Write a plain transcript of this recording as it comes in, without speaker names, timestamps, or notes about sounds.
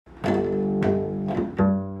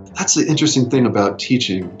that's the interesting thing about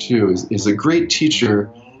teaching too, is a great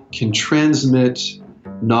teacher can transmit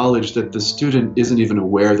knowledge that the student isn't even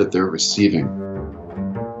aware that they're receiving.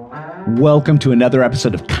 Welcome to another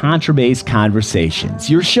episode of Contrabass Conversations,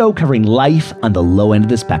 your show covering life on the low end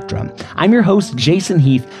of the spectrum. I'm your host, Jason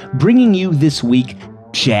Heath, bringing you this week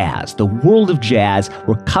jazz, the world of jazz.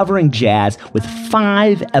 We're covering jazz with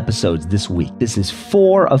 5 episodes this week. This is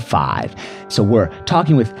 4 of 5. So we're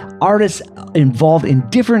talking with artists involved in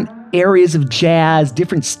different areas of jazz,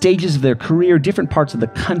 different stages of their career, different parts of the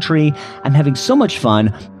country. I'm having so much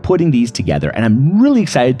fun putting these together, and I'm really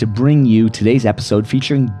excited to bring you today's episode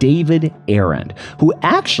featuring David Arend, who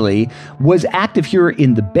actually was active here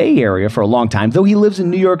in the Bay Area for a long time, though he lives in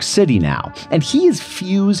New York City now. And he has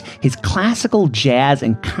fused his classical jazz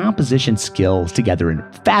and composition skills together in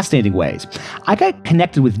fascinating ways. I got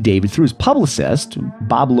connected with David through his publicist,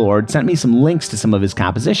 Bob Lord, sent me some links to some of his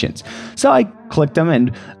compositions. So I clicked them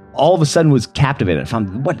and all of a sudden was captivated. I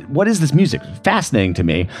found, what is this music? Fascinating to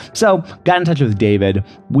me. So got in touch with David,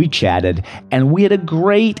 we chatted, and we had a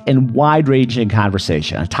great and wide-ranging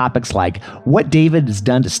conversation on topics like what David has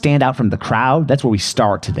done to stand out from the crowd. That's where we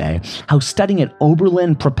start today. How studying at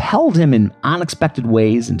Oberlin propelled him in unexpected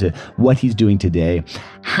ways into what he's doing today.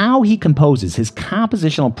 How he composes, his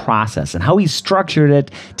compositional process, and how he's structured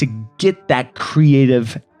it to get that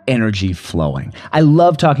creative energy flowing. I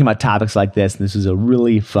love talking about topics like this, and this is a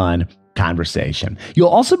really fun conversation. You'll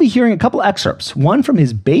also be hearing a couple excerpts, one from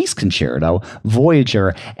his bass concerto,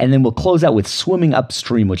 Voyager, and then we'll close out with Swimming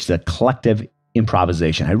Upstream, which is a collective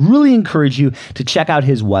improvisation. I really encourage you to check out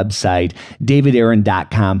his website,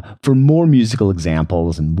 davidarend.com, for more musical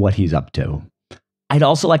examples and what he's up to. I'd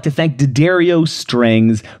also like to thank D'Addario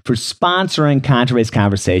Strings for sponsoring Contrabass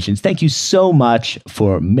Conversations. Thank you so much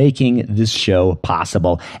for making this show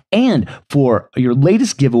possible and for your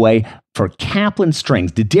latest giveaway for Kaplan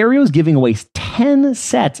Strings. D'Addario is giving away 10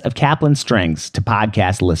 sets of Kaplan Strings to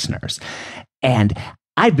podcast listeners. And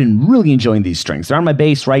I've been really enjoying these strings. They're on my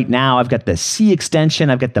bass right now. I've got the C extension.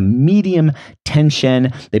 I've got the medium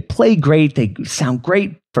tension. They play great. They sound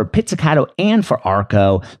great for pizzicato and for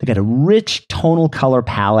arco. They got a rich tonal color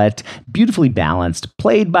palette, beautifully balanced,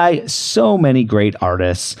 played by so many great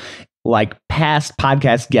artists like past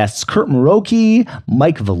podcast guests Kurt Muroki,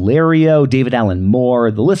 Mike Valerio, David Allen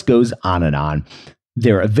Moore. The list goes on and on.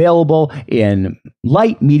 They're available in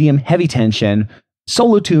light, medium, heavy tension,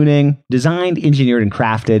 solo tuning, designed, engineered, and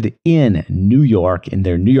crafted in New York in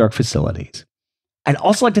their New York facilities. I'd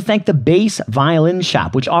also like to thank the Bass Violin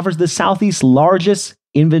Shop, which offers the Southeast's largest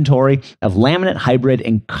inventory of laminate, hybrid,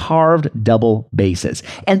 and carved double basses.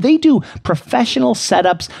 And they do professional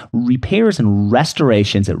setups, repairs, and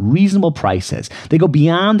restorations at reasonable prices. They go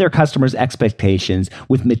beyond their customers' expectations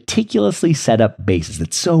with meticulously set up basses.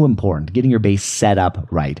 That's so important, getting your bass set up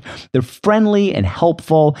right. They're friendly and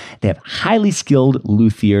helpful. They have highly skilled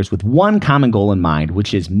luthiers with one common goal in mind,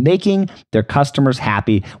 which is making their customers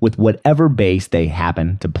happy with whatever bass they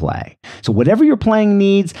happen to play. So whatever your playing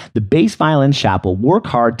needs, the Bass Violin Shop will work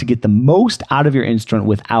hard to get the most out of your instrument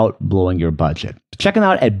without blowing your budget. Check them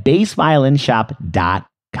out at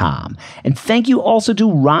bassviolinshop.com. And thank you also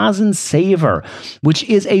to Rosin Saver, which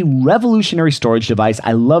is a revolutionary storage device.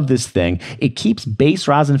 I love this thing. It keeps bass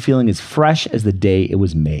rosin feeling as fresh as the day it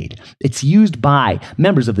was made. It's used by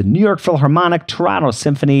members of the New York Philharmonic, Toronto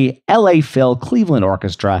Symphony, LA Phil, Cleveland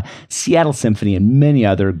Orchestra, Seattle Symphony, and many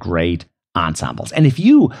other great ensembles. And if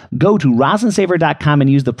you go to rosinsaver.com and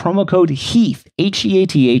use the promo code HEATH,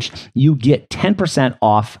 H-E-A-T-H, you get 10%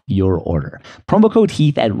 off your order. Promo code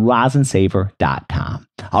HEATH at rosinsaver.com.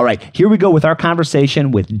 All right, here we go with our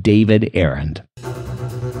conversation with David Arend.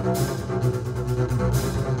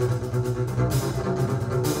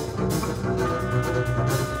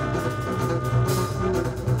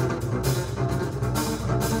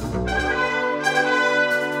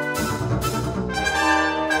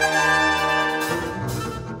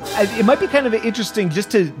 It might be kind of interesting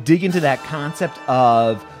just to dig into that concept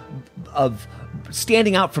of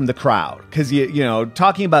standing out from the crowd, because you know,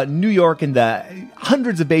 talking about New York and the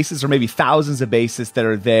hundreds of basses or maybe thousands of basses that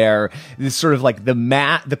are there, this sort of like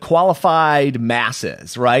the qualified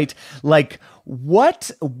masses, right? Like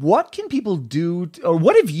what can people do, or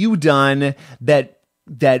what have you done that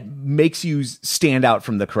makes you stand out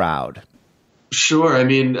from the crowd? Sure. I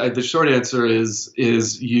mean, the short answer is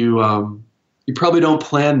you probably don't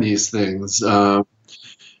plan these things. You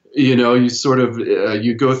know, you sort of,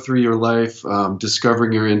 you go through your life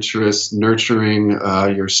discovering your interests, nurturing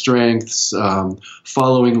your strengths,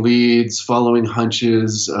 following leads, following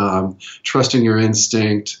hunches, trusting your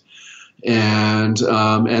instinct. And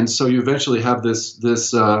so you eventually have this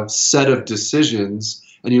set of decisions,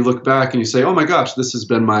 and you look back and you say, oh my gosh, this has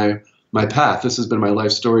been my path. This has been my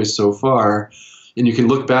life story so far. And you can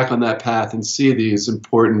look back on that path and see these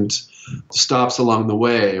important stops along the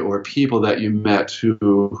way, or people that you met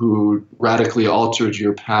who radically altered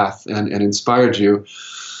your path and inspired you.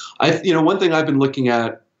 One thing I've been looking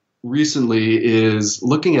at recently is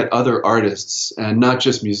looking at other artists, and not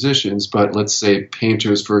just musicians, but let's say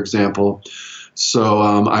painters, for example. So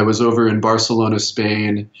I was over in Barcelona,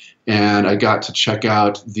 Spain, and I got to check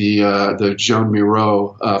out the Joan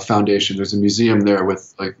Miro Foundation. There's a museum there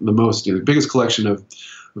with like the biggest collection of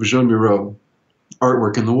Joan Miro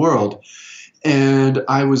artwork in the world. And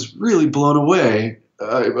I was really blown away,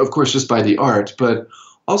 of course, just by the art, but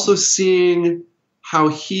also seeing how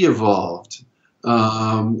he evolved.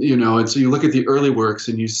 And so you look at the early works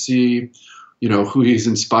and you see, who he's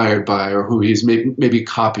inspired by, or who he's maybe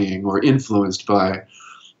copying or influenced by.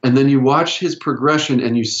 And then you watch his progression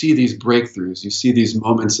and you see these breakthroughs. You see these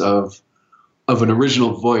moments of an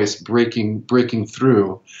original voice breaking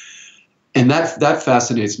through. And that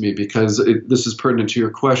fascinates me, because this is pertinent to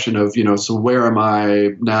your question of, so where am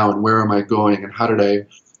I now and where am I going and how did I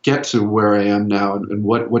get to where I am now, and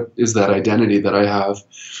what is that identity that I have?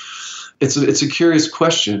 It's a curious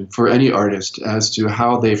question for any artist as to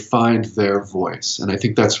how they find their voice. And I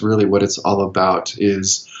think that's really what it's all about,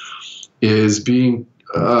 is being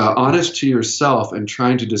honest to yourself and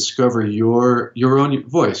trying to discover your own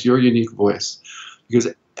voice, your unique voice, because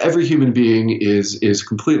every human being is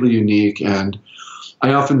completely unique. And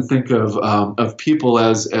I often think of people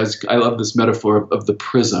as I love this metaphor of the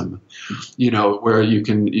prism, where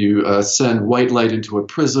you send white light into a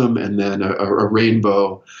prism, and then a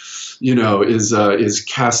rainbow, is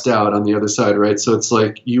cast out on the other side, right? So it's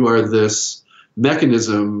like you are this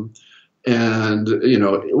mechanism, and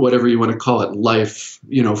whatever you want to call it, life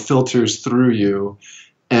filters through you,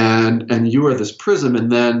 and you are this prism,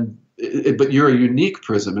 and then but you're a unique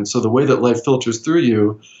prism. And so the way that life filters through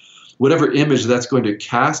you, whatever image that's going to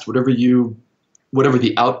cast, whatever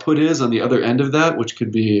the output is on the other end of that, which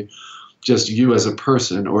could be just you as a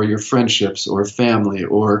person, or your friendships, or family,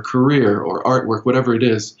 or career, or artwork, whatever it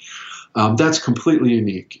is, that's completely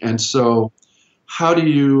unique. And so how do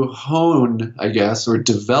you hone, I guess, or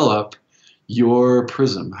develop your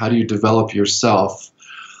prism? How do you develop yourself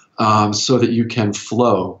so that you can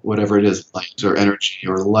flow, whatever it is, light or energy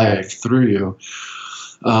or life through you?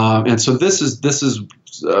 And so this is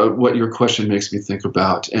what your question makes me think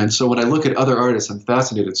about. And so when I look at other artists, I'm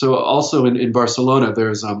fascinated. So also in Barcelona,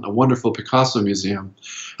 there's a wonderful Picasso museum,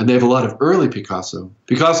 and they have a lot of early Picasso.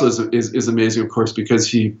 Picasso is amazing, of course, because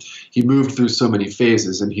he moved through so many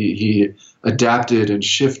phases, and he adapted and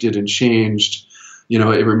shifted and changed.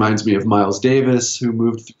 It reminds me of Miles Davis, who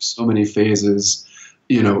moved through so many phases,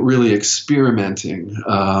 really experimenting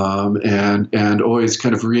and always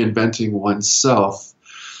kind of reinventing oneself,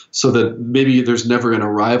 so that maybe there's never an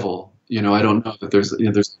arrival. I don't know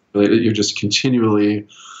that you're just continually,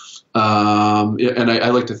 and I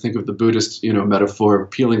like to think of the Buddhist, metaphor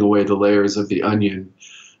of peeling away the layers of the onion.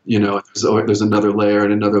 There's another layer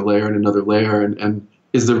and another layer and another layer, and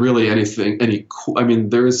is there really anything,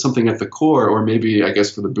 there is something at the core, or maybe, I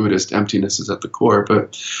guess for the Buddhist, emptiness is at the core,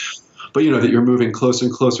 but that you're moving closer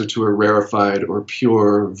and closer to a rarefied or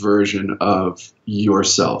pure version of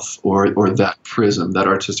yourself, or that prism, that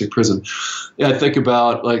artistic prism. Yeah, I think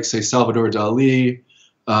about, like, say, Salvador Dali.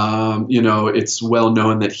 It's well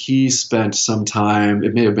known that he spent some time,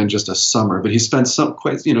 it may have been just a summer, but he spent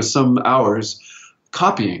some hours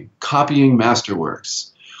copying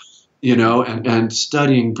masterworks, and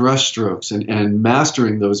studying brushstrokes and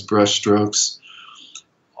mastering those brushstrokes,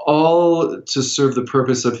 all to serve the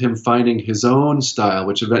purpose of him finding his own style,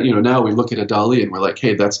 which, now we look at a Dali and we're like,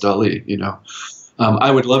 hey, that's Dali, I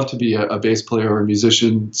would love to be a bass player or a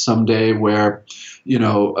musician someday where,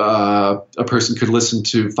 a person could listen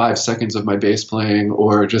to 5 seconds of my bass playing,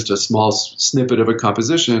 or just a small snippet of a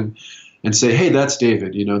composition, and say, hey, that's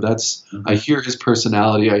David, that's, I hear his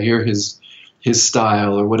personality, I hear his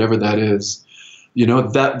style, or whatever that is.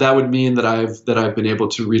 That would mean that I've been able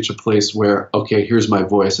to reach a place where, okay, here's my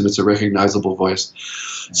voice, and it's a recognizable voice.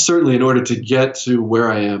 Yeah. Certainly, in order to get to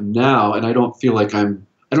where I am now, and I don't feel like I'm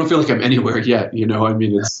anywhere yet.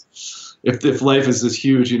 It's, if life is this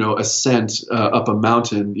huge, ascent up a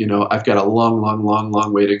mountain, I've got a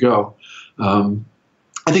long way to go.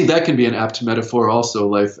 I think that can be an apt metaphor also,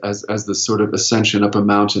 life as this sort of ascension up a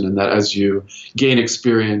mountain, and that as you gain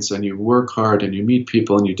experience and you work hard and you meet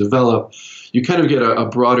people and you develop, you kind of get a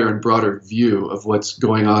broader and broader view of what's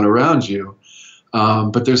going on around you.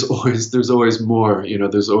 But there's always more.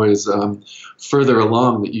 There's always further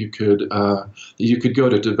along that you could go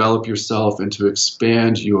to develop yourself and to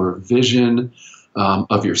expand your vision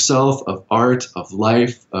of yourself, of art, of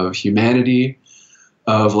life, of humanity,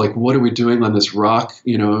 of like, what are we doing on this rock,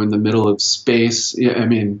 in the middle of space? I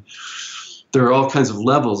mean, there are all kinds of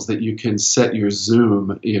levels that you can set your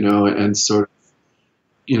zoom, and sort of,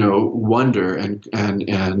 wonder and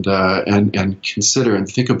consider and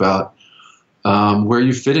think about where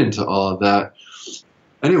you fit into all of that.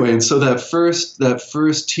 Anyway, and so that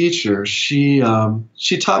first teacher, she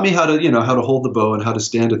taught me how to hold the bow and how to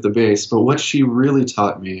stand at the bass. But what she really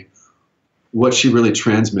taught me, what she really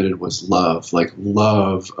transmitted, was love, like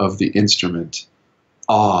love of the instrument,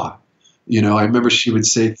 awe. I remember she would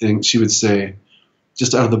say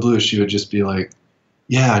just out of the blue, she would just be like,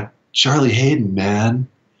 "Yeah, Charlie Hayden, man,"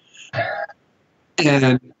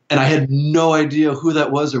 and I had no idea who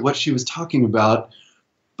that was or what she was talking about.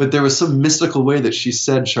 But there was some mystical way that she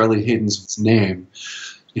said Charlie Hayden's name,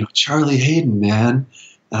 Charlie Hayden, man.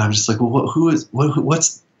 And I'm just like, well, what's what?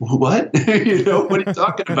 What are you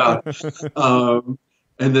talking about?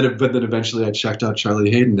 But then eventually I checked out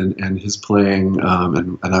Charlie Hayden and his playing,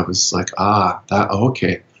 and I was like,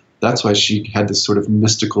 okay. That's why she had this sort of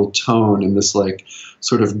mystical tone and this like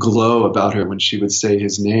sort of glow about her when she would say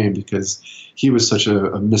his name, because he was such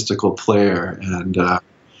a mystical player and,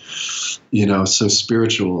 so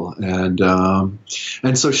spiritual. And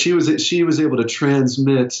so she was able to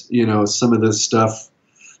transmit, some of this stuff.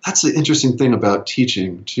 That's the interesting thing about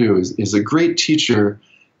teaching too, is a great teacher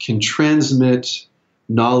can transmit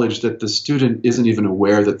knowledge that the student isn't even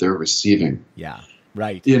aware that they're receiving. Yeah.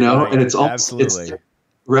 Right. Right. And it's almost, absolutely.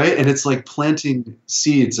 Right. And it's like planting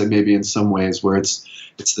seeds, maybe in some ways, where it's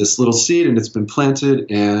this little seed and it's been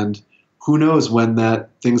planted, and who knows when that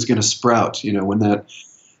thing's going to sprout, and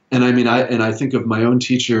I mean, I think of my own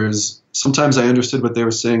teachers. Sometimes I understood what they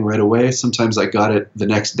were saying right away. Sometimes I got it the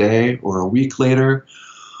next day or a week later.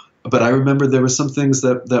 But I remember there were some things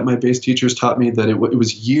that my bass teachers taught me that it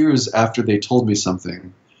was years after they told me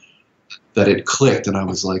something that it clicked. And I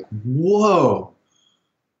was like, whoa,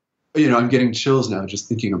 I'm getting chills now just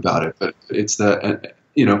thinking about it. But it's that,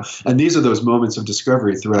 and these are those moments of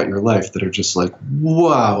discovery throughout your life that are just like,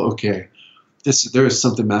 wow, okay, there is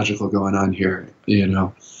something magical going on here,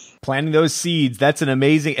 Planting those seeds, that's an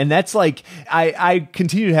amazing, and that's like, I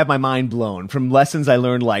continue to have my mind blown from lessons I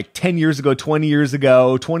learned like 10 years ago, 20 years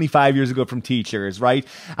ago, 25 years ago from teachers, right?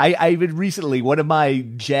 I recently, one of my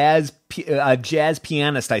jazz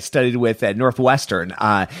pianist I studied with at Northwestern,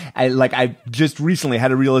 I just recently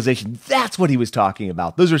had a realization, that's what he was talking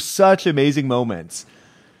about. Those are such amazing moments.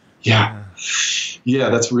 Yeah. Yeah,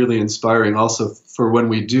 that's really inspiring also for when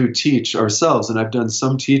we do teach ourselves. And I've done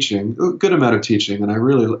some teaching, a good amount of teaching, and I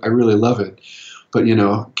really love it. But,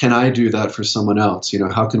 can I do that for someone else?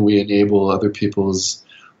 How can we enable other people's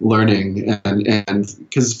learning? And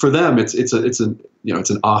because for them, it's an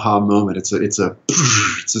aha moment. It's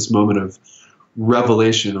this moment of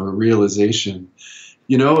revelation or realization.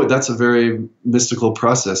 That's a very mystical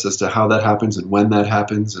process as to how that happens and when that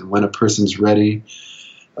happens and when a person's ready.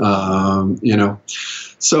 So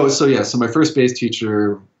my first bass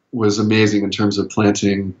teacher was amazing in terms of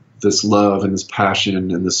planting this love and this passion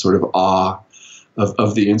and this sort of awe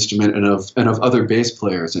of the instrument and of other bass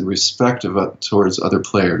players and respect towards other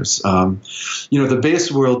players. The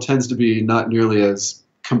bass world tends to be not nearly as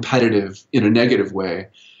competitive in a negative way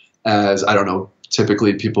as, I don't know,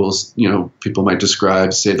 typically people might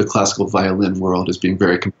describe, say, the classical violin world as being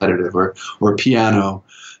very competitive, or piano,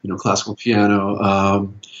 classical piano.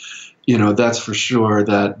 That's for sure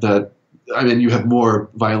that you have more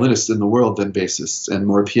violinists in the world than bassists and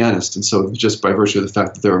more pianists. And so just by virtue of the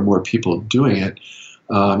fact that there are more people doing it,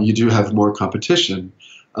 you do have more competition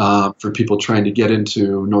for people trying to get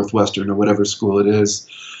into Northwestern or whatever school it is.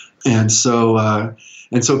 And so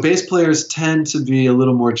bass players tend to be a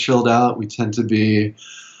little more chilled out. We tend to view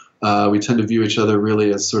each other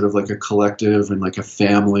really as sort of like a collective and like a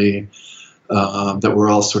family. That we're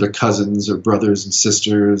all sort of cousins or brothers and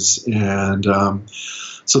sisters, and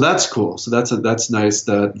so that's cool. So that's nice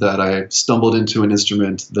that I stumbled into an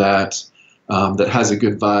instrument that has a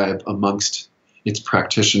good vibe amongst its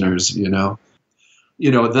practitioners. Then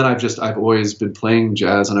I've always been playing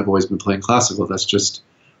jazz and I've always been playing classical. That's just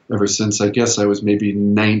ever since I guess I was maybe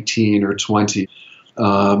 19 or 20.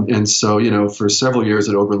 And so for several years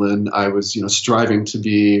at Oberlin, I was striving to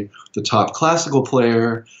be the top classical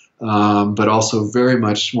player. But also very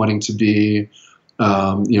much wanting to be,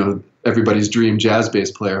 everybody's dream jazz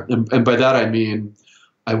bass player. And by that I mean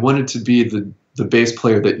I wanted to be the bass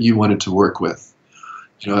player that you wanted to work with.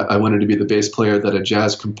 I wanted to be the bass player that a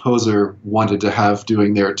jazz composer wanted to have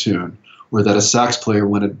doing their tune, or that a sax player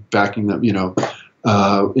wanted backing them,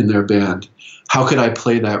 in their band. How could I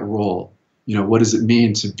play that role? What does it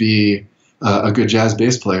mean to be a good jazz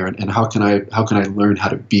bass player, and how can I learn how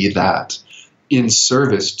to be that in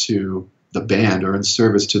service to the band or in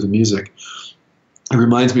service to the music? It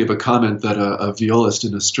reminds me of a comment that a violist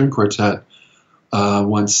in a string quartet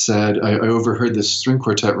once said. I overheard this string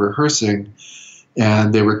quartet rehearsing,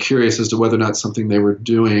 and they were curious as to whether or not something they were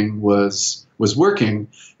doing was working.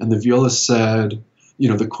 And the violist said,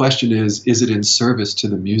 the question is it in service to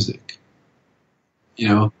the music?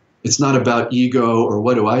 It's not about ego or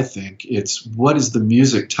what do I think. It's what is the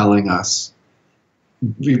music telling us?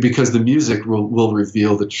 Because the music will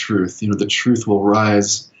reveal the truth. The truth will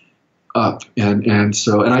rise up. And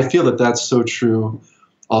I feel that that's so true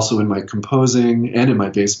also in my composing and in my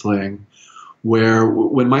bass playing, where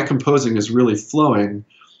when my composing is really flowing,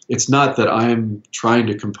 it's not that I'm trying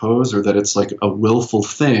to compose or that it's like a willful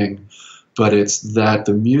thing, but it's that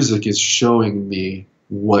the music is showing me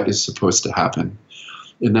what is supposed to happen.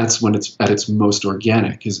 And that's when it's at its most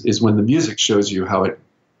organic, is when the music shows you how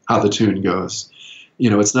the tune goes.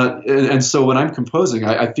 It's not, and so when I'm composing,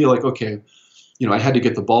 I feel like, okay, I had to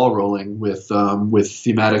get the ball rolling with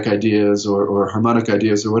thematic ideas or harmonic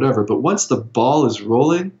ideas or whatever. But once the ball is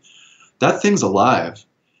rolling, that thing's alive,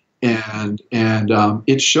 and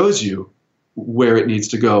it shows you where it needs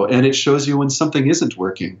to go, and it shows you when something isn't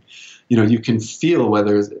working. You can feel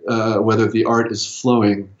whether the art is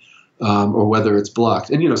flowing or whether it's blocked.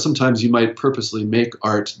 And sometimes you might purposely make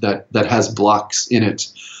art that has blocks in it.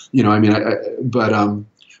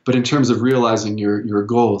 But in terms of realizing your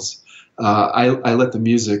goals, I let the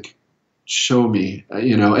music show me.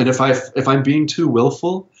 And if I'm being too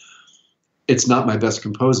willful, it's not my best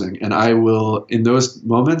composing. And I will, in those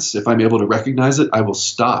moments, if I'm able to recognize it, I will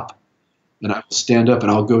stop and I will stand up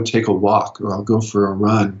and I'll go take a walk, or I'll go for a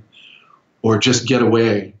run, or just get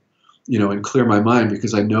away, and clear my mind,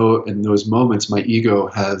 because I know in those moments my ego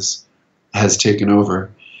has taken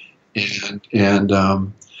over. And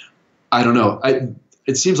I don't know.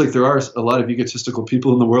 It seems like there are a lot of egotistical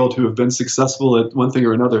people in the world who have been successful at one thing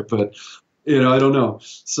or another, but I don't know.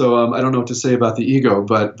 So I don't know what to say about the ego,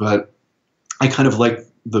 but I kind of like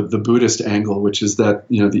the Buddhist angle, which is that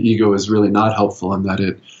the ego is really not helpful, and that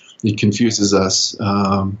it confuses us.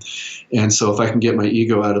 And so if I can get my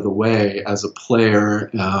ego out of the way as a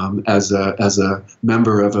player, as a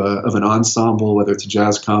member of an ensemble, whether it's a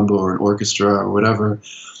jazz combo or an orchestra or whatever,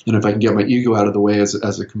 and if I can get my ego out of the way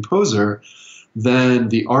as a composer, then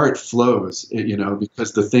the art flows,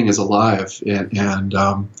 because the thing is alive. And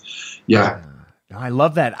yeah. I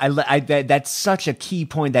love that. That's such a key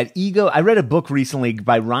point. That ego. I read a book recently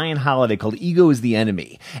by Ryan Holiday called "Ego is the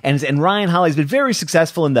Enemy," and Ryan Holiday's been very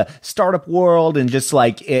successful in the startup world and just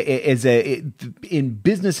like in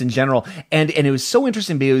business in general. And it was so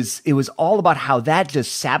interesting because it was all about how that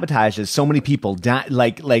just sabotages so many people,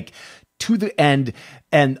 like to the end.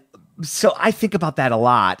 And so I think about that a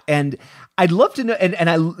lot, and I'd love to know, and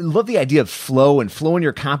I love the idea of flow and flow in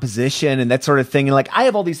your composition and that sort of thing. And like, I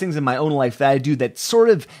have all these things in my own life that I do that sort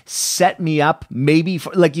of set me up, maybe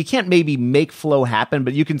for, like, you can't maybe make flow happen,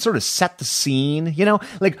 but you can sort of set the scene,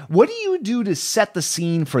 like, what do you do to set the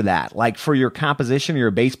scene for that? Like for your composition or your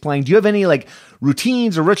bass playing, do you have any like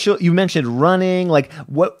routines or ritual? You mentioned running, like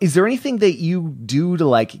is there anything that you do to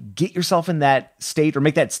like get yourself in that state or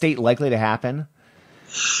make that state likely to happen?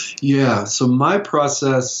 Yeah. So my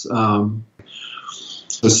process,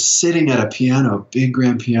 was sitting at a piano, big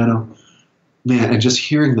grand piano, man, and just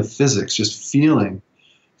hearing the physics, just feeling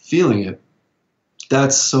it.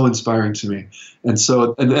 That's so inspiring to me. And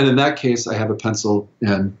so, and in that case, I have a pencil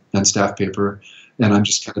and staff paper, and I'm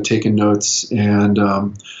just kind of taking notes and,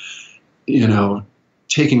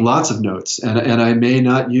 taking lots of notes. And I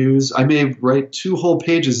may write 2 whole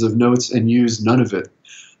pages of notes and use none of it.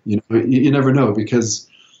 You never know, because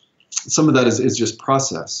some of that is just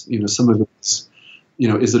process. Some of it's,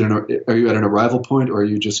 are you at an arrival point, or are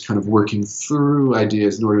you just kind of working through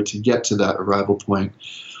ideas in order to get to that arrival point?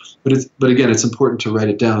 But again, it's important to write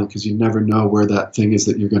it down, because you never know where that thing is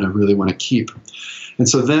that you're going to really want to keep. And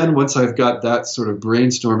so then once I've got that sort of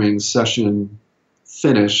brainstorming session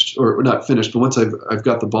finished, or not finished, but once I've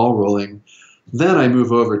got the ball rolling, then I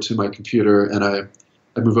move over to my computer and I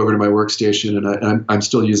move over to my workstation, and I'm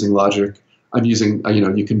still using Logic. I'm using,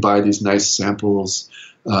 you can buy these nice samples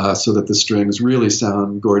so that the strings really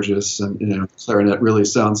sound gorgeous, and clarinet really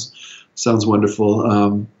sounds wonderful.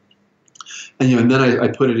 And then I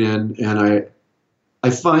put it in, and I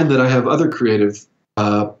find that I have other creative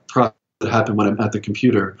that happen when I'm at the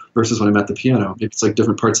computer versus when I'm at the piano. Maybe it's like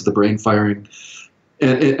different parts of the brain firing.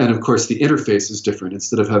 And of course, the interface is different.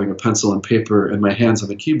 Instead of having a pencil and paper and my hands on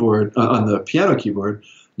the keyboard, on the piano keyboard,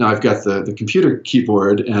 now I've got the computer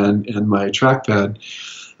keyboard and my trackpad.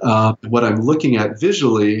 What I'm looking at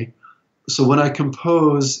visually, so when I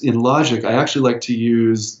compose in Logic, I actually like to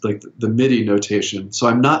use like the MIDI notation. So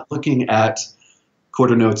I'm not looking at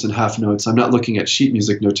quarter notes and half notes. I'm not looking at sheet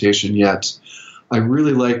music notation yet. I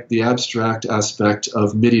really like the abstract aspect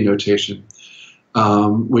of MIDI notation,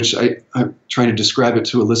 which I'm trying to describe it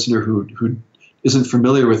to a listener who isn't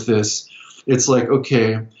familiar with this. It's like,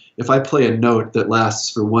 okay, if I play a note that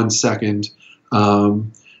lasts for 1 second,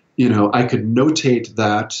 I could notate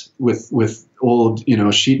that with old,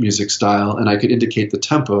 sheet music style, and I could indicate the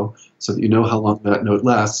tempo so that you know how long that note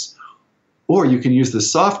lasts. Or you can use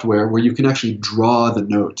this software where you can actually draw the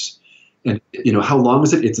note. And, how long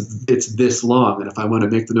is it? It's this long. And if I want to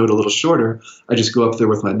make the note a little shorter, I just go up there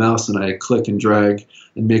with my mouse and I click and drag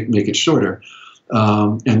and make it shorter.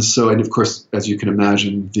 And of course, as you can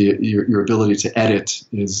imagine, your ability to edit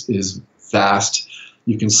is vast.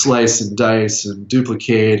 You can slice and dice and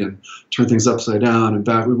duplicate and turn things upside down and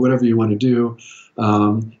back, whatever you want to do.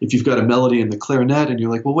 If you've got a melody in the clarinet and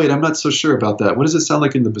you're like, well, wait, I'm not so sure about that. What does it sound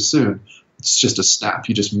like in the bassoon? It's just a snap.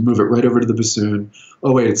 You just move it right over to the bassoon.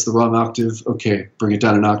 Oh, wait, it's the wrong octave. Okay, bring it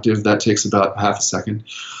down an octave. That takes about half a second.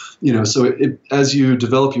 So as you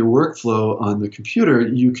develop your workflow on the computer,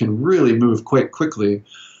 you can really move quite quickly.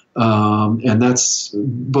 And that's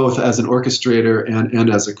both as an orchestrator and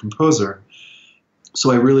as a composer. So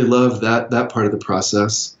I really love that part of the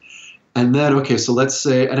process. And then, okay, so let's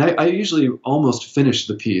say, and I usually almost finish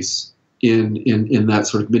the piece in that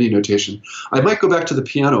sort of MIDI notation. I might go back to the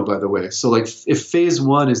piano, by the way. So like if phase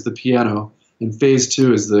 1 is the piano and phase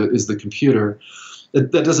 2 is the computer,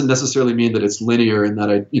 that doesn't necessarily mean that it's linear and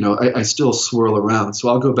that I still swirl around. So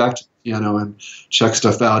I'll go back to the piano and check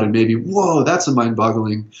stuff out and maybe, whoa, that's a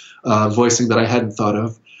mind-boggling voicing that I hadn't thought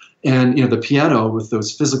of. And the piano with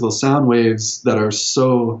those physical sound waves that are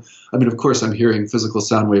so, of course I'm hearing physical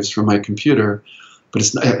sound waves from my computer, but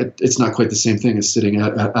it's not quite the same thing as sitting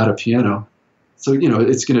at a piano. So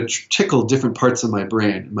it's going to tickle different parts of my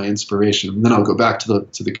brain, my inspiration, and then I'll go back to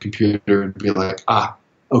the computer and be like,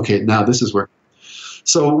 okay, now this is working.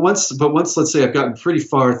 So once let's say I've gotten pretty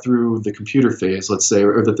far through the computer phase, let's say,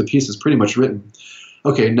 or that the piece is pretty much written.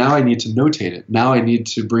 Okay, now I need to notate it. Now I need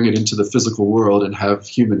to bring it into the physical world and have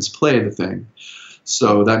humans play the thing.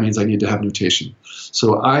 So that means I need to have notation.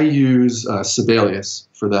 So I use Sibelius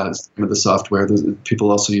for that as the software. People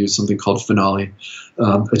also use something called Finale.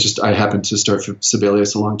 I happened to start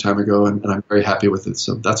Sibelius a long time ago, and I'm very happy with it.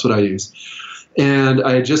 So that's what I use. And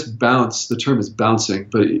I just bounce. The term is bouncing,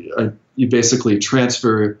 but you basically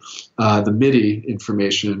transfer the MIDI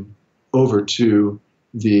information over to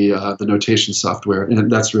the notation software,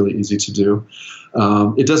 and that's really easy to do.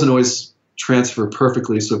 It doesn't always transfer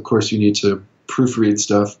perfectly, so of course you need to proofread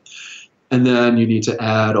stuff, and then you need to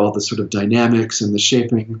add all the sort of dynamics and the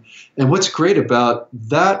shaping. And what's great about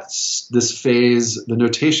this phase, the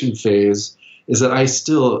notation phase, is that I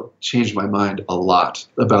still change my mind a lot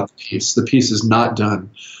about the piece. The piece is not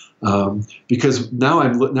done because now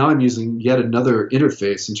I'm using yet another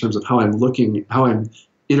interface in terms of how I'm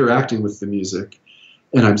interacting with the music.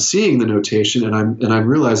 And I'm seeing the notation, and I'm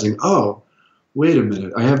realizing, oh, wait a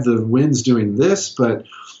minute, I have the winds doing this, but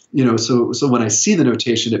so when I see the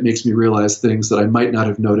notation, it makes me realize things that I might not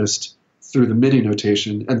have noticed through the MIDI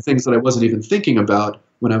notation, and things that I wasn't even thinking about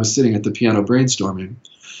when I was sitting at the piano brainstorming.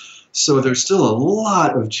 So there's still a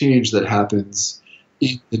lot of change that happens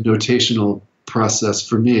in the notational process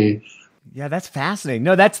for me. Yeah, that's fascinating.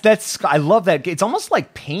 No, that's I love that. It's almost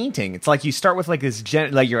like painting. It's like you start with like this,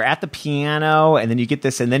 like you're at the piano, and then you get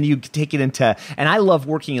this, and then you take it into. And I love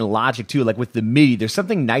working in Logic too, like with the MIDI. There's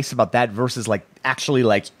something nice about that versus like actually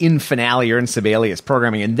like in Finale or in Sibelius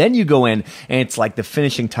programming, and then you go in and it's like the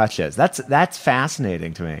finishing touches. That's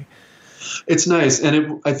fascinating to me. It's nice,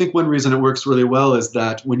 and I think one reason it works really well is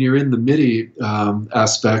that when you're in the MIDI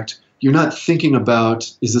aspect, you're not thinking about,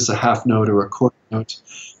 is this a half note or a quarter note?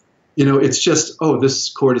 It's just, oh, this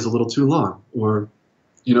chord is a little too long, or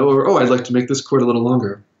oh, I'd like to make this chord a little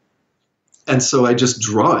longer. And so I just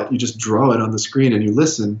draw it. You just draw it on the screen and you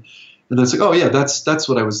listen, and then it's like, oh yeah, that's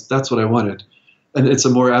what I wanted. And it's a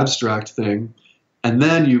more abstract thing. And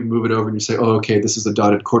then you move it over and you say, oh, okay, this is a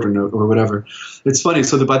dotted quarter note or whatever. It's funny.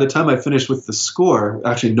 So that by the time I finish with the score,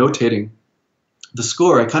 actually notating the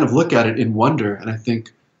score, I kind of look at it in wonder and I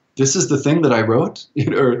think, this is the thing that I wrote,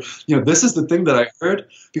 or this is the thing that I heard.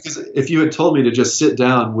 Because if you had told me to just sit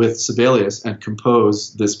down with Sibelius and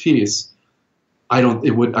compose this piece, I don't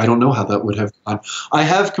know how that would have gone. I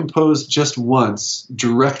have composed just once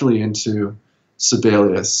directly into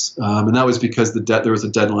Sibelius, and that was because there was a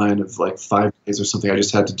deadline of like 5 days or something. I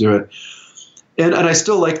just had to do it, and I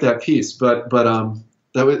still like that piece, but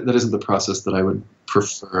that isn't the process that I would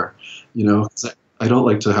prefer, 'cause I don't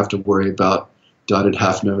like to have to worry about dotted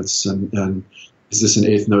half notes and is this an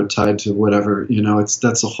eighth note tied to whatever,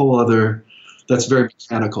 that's a whole other. That's very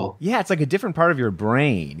mechanical. Yeah, it's like a different part of your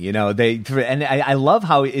brain, and I love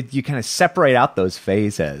how you kind of separate out those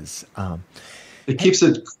phases. It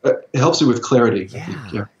helps you with clarity. Yeah, I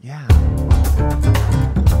think. yeah.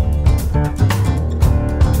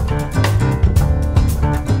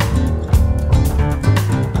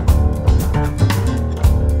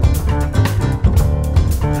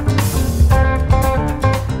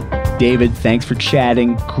 David, thanks for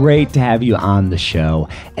chatting. Great to have you on the show.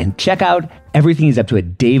 And check out everything he's up to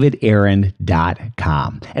at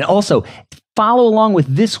davidarend.com. And also, follow along with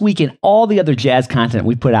This Week and all the other jazz content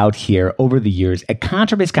we put out here over the years at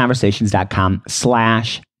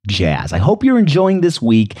contrabassconversations.com/jazz. I hope you're enjoying this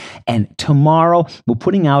week. And tomorrow, we're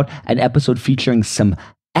putting out an episode featuring some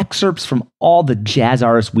excerpts from all the jazz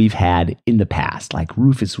artists we've had in the past, like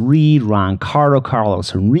Rufus Reid, Ron Cardo,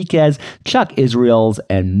 Carlos Enriquez, Chuck Israels,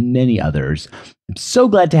 and many others. I'm so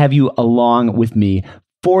glad to have you along with me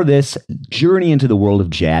for this journey into the world of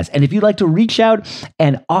jazz. And if you'd like to reach out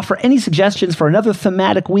and offer any suggestions for another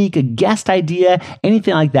thematic week, a guest idea,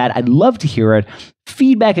 anything like that, I'd love to hear it.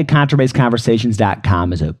 Feedback at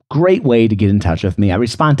contrabassconversations.com is a great way to get in touch with me. I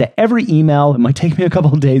respond to every email. It might take me a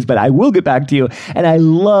couple of days, but I will get back to you. And I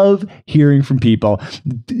love hearing from people.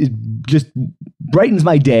 It just brightens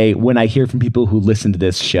my day when I hear from people who listen to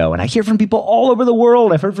this show. And I hear from people all over the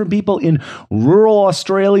world. I've heard from people in rural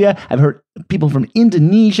Australia. I've heard people from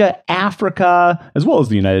Indonesia, Africa, as well as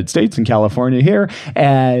the United States and California here,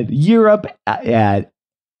 and Europe,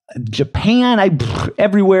 Japan,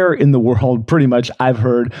 everywhere in the world, pretty much I've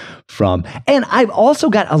heard from. And I've also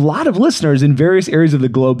got a lot of listeners in various areas of the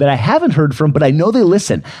globe that I haven't heard from, but I know they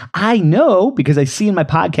listen. I know because I see in my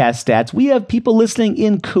podcast stats, we have people listening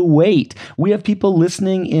in Kuwait. We have people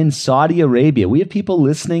listening in Saudi Arabia. We have people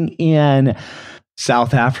listening in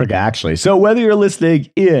South Africa, actually. So whether you're listening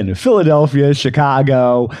in Philadelphia,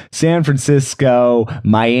 Chicago, San Francisco,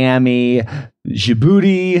 Miami,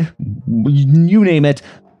 Djibouti, you name it,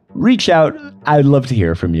 reach out. I'd love to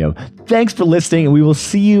hear from you. Thanks for listening, and we will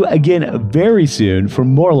see you again very soon for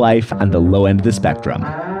more life on the low end of the spectrum.